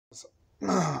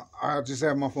I just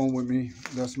have my phone with me.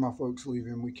 That's my folks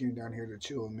leaving. We came down here to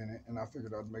chill a minute, and I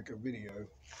figured I'd make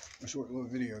a short little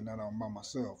video, now that I'm by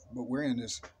myself. But we're in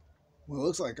this, well, it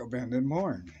looks like abandoned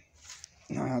barn.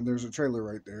 There's a trailer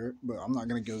right there, but I'm not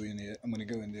gonna go in it. I'm gonna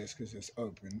go in this because it's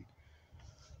open.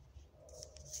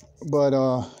 But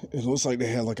it looks like they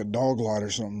had like a dog lot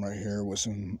or something right here with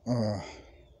some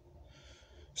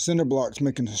cinder blocks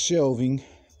making the shelving.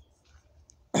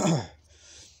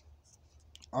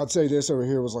 I'd say this over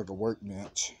here was like a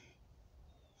workbench.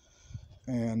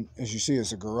 And as you see,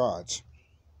 it's a garage.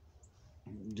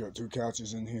 You got two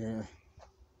couches in here.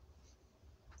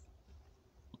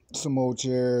 Some old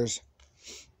chairs.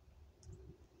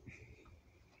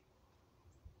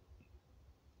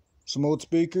 Some old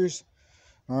speakers.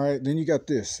 Alright, then you got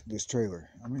this trailer.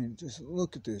 I mean, just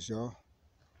look at this, y'all.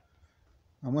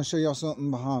 I'm going to show y'all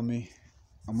something behind me.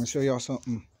 I'm going to show y'all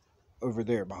something over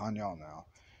there behind y'all now.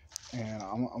 And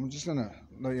I'm just going to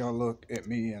let y'all look at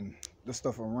me and the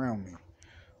stuff around me.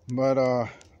 But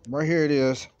right here it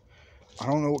is. I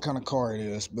don't know what kind of car it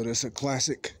is, but it's a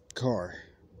classic car.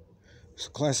 It's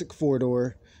a classic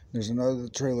four-door. There's another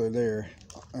trailer there.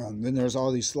 Then there's all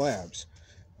these slabs.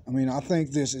 I mean, I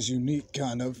think this is unique,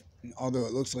 kind of. Although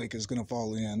it looks like it's going to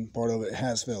fall in. Part of it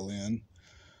has fell in.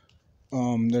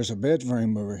 There's a bed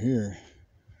frame over here.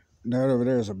 That over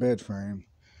there is a bed frame.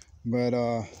 But,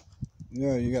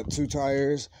 yeah, you got two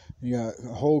tires. You got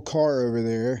a whole car over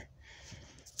there.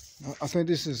 I think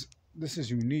this is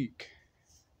unique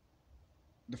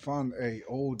to find a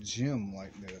old gym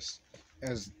like this,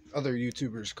 as other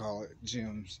YouTubers call it,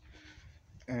 gyms.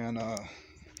 And let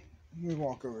me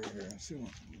walk over here and see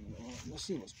let's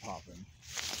see what's popping.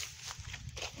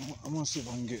 I'm gonna see if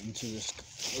I can get into this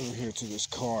over here to this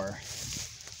car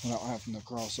without having to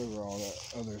cross over all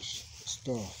that other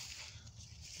stuff.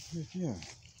 Heck yeah.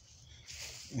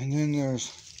 And then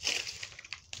there's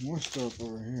more stuff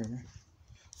over here.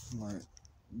 Like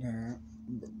that.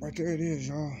 But right there it is,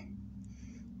 y'all.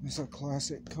 It's a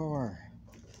classic car.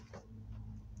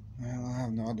 Man, I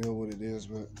have no idea what it is,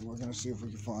 but we're gonna see if we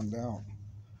can find out.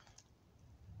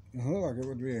 It looks like it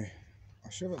would be a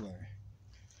Chevrolet.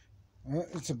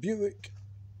 It's a Buick.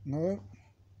 No.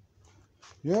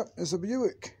 Yep, it's a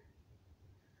Buick.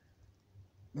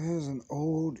 There's an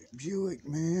old Buick,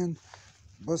 man.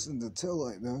 Busting the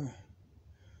taillight though.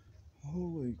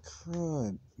 Holy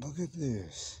crud. Look at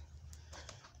this.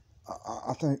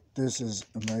 I think this is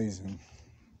amazing.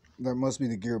 That must be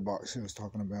the gearbox he was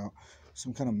talking about.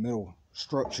 Some kind of metal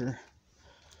structure.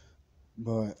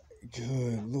 But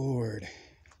good Lord.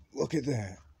 Look at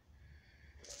that.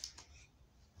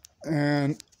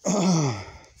 And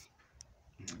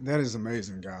that is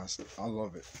amazing, guys. I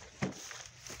love it.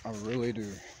 I really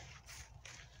do.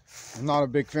 I'm not a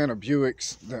big fan of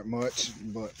Buicks that much,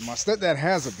 but my stepdad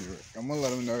has a Buick. I'm gonna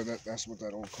let him know that that's what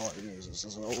that old car is. This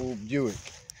is an old Buick.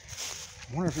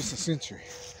 I wonder if it's a Century.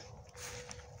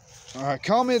 All right,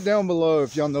 comment down below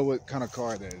if y'all know what kind of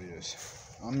car that is.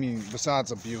 I mean,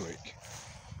 besides a Buick,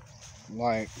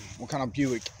 like what kind of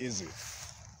Buick is it?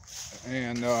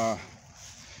 And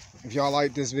if y'all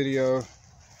like this video,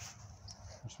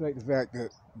 respect the fact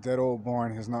that that old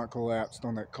barn has not collapsed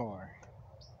on that car.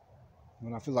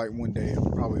 But I feel like one day it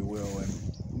probably will, and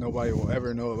nobody will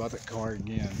ever know about that car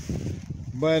again.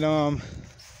 But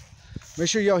make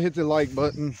sure y'all hit the like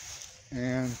button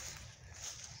and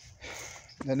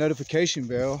that notification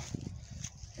bell,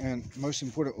 and most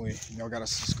importantly, y'all gotta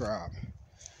subscribe.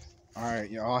 All right,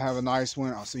 y'all have a nice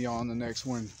one. I'll see y'all on the next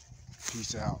one.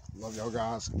 Peace out. Love y'all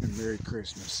guys, and Merry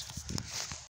Christmas.